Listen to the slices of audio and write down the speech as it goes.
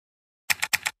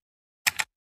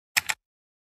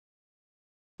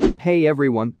Hey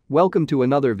everyone, welcome to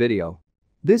another video.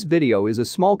 This video is a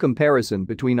small comparison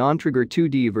between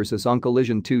Untrigger2d versus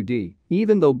oncollision2d.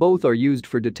 Even though both are used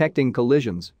for detecting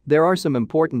collisions, there are some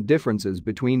important differences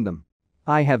between them.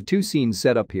 I have two scenes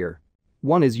set up here.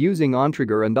 One is using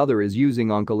Ontrigger and other is using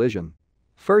oncollision.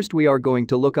 First we are going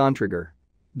to look Ontrigger.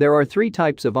 There are three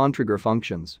types of Ontrigger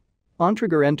functions: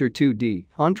 ontriggerenter 2d,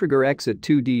 ontriggerexit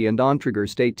 2d and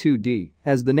ontriggerstay 2d.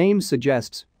 As the name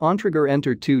suggests,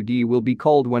 ontriggerenter 2d will be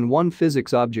called when one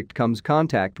physics object comes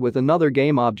contact with another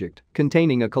game object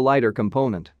containing a collider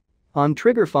component.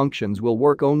 Ontrigger functions will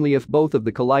work only if both of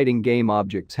the colliding game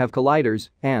objects have colliders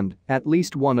and at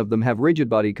least one of them have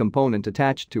rigidbody component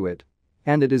attached to it.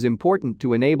 And it is important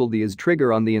to enable the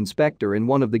isTrigger on the inspector in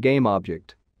one of the game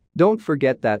object. Don't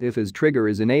forget that if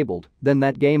isTrigger is enabled, then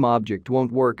that game object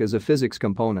won't work as a physics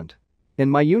component. In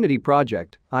my Unity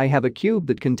project, I have a cube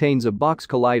that contains a box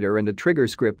collider and a trigger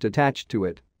script attached to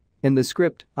it. In the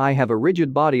script, I have a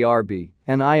rigid body RB,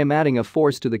 and I am adding a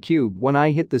force to the cube when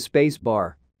I hit the space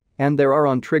bar. And there are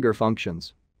ontrigger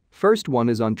functions. First one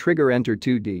is ontriggerenter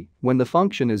 2d. When the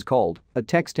function is called, a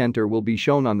text enter will be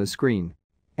shown on the screen.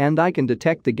 And I can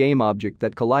detect the game object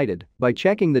that collided by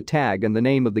checking the tag and the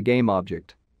name of the game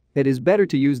object. It is better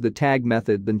to use the tag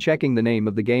method than checking the name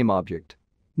of the game object.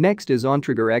 Next is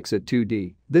ontriggerexit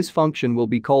 2d. This function will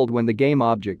be called when the game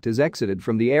object is exited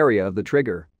from the area of the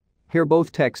trigger. Here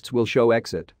both texts will show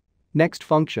exit. Next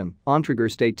function,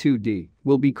 ontriggerstay 2d,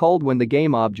 will be called when the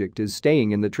game object is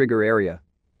staying in the trigger area.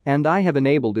 And I have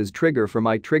enabled isTrigger for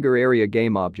my trigger area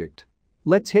game object.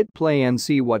 Let's hit play and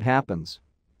see what happens.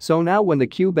 So now when the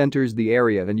cube enters the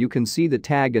area and you can see the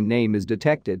tag and name is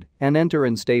detected, and enter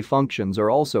and stay functions are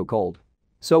also called.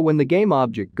 So when the game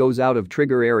object goes out of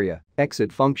trigger area,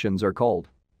 exit functions are called.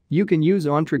 You can use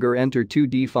ontriggerenter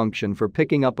 2d function for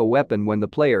picking up a weapon when the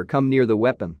player come near the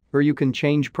weapon, or you can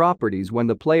change properties when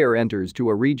the player enters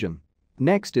to a region.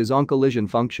 Next is oncollision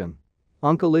function.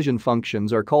 Oncollision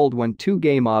functions are called when two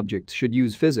game objects should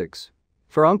use physics.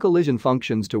 For oncollision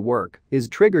functions to work,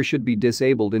 isTrigger should be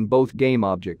disabled in both game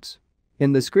objects.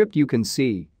 In the script you can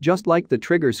see, just like the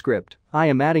trigger script, I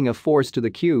am adding a force to the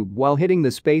cube while hitting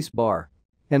the space bar.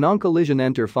 In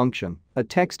oncollisionenter function, a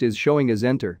text is showing as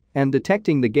enter and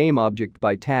detecting the game object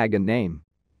by tag and name.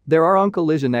 There are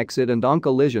oncollisionexit and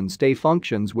oncollisionstay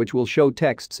functions which will show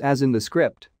texts as in the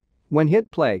script. When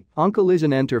hit play,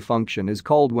 oncollisionenter function is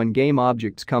called when game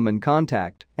objects come in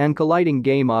contact and colliding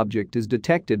game object is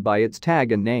detected by its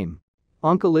tag and name.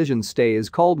 Oncollisionstay is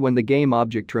called when the game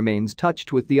object remains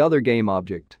touched with the other game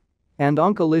object. And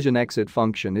oncollisionexit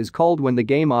function is called when the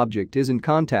game object is in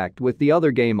contact with the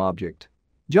other game object.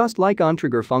 Just like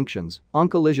ontrigger functions,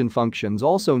 oncollision functions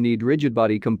also need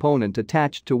rigidbody component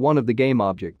attached to one of the game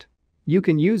object. You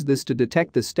can use this to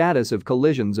detect the status of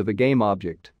collisions of a game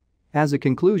object. As a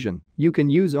conclusion, you can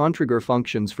use ontrigger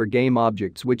functions for game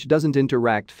objects which doesn't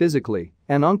interact physically,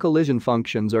 and oncollision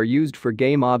functions are used for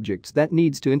game objects that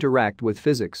needs to interact with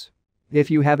physics.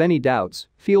 If you have any doubts,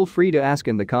 feel free to ask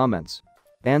in the comments.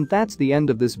 And that's the end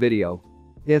of this video.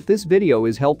 If this video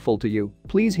is helpful to you,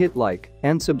 please hit like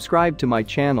and subscribe to my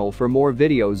channel for more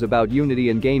videos about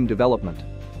Unity and game development.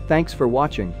 Thanks for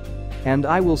watching. And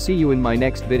I will see you in my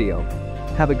next video.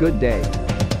 Have a good day.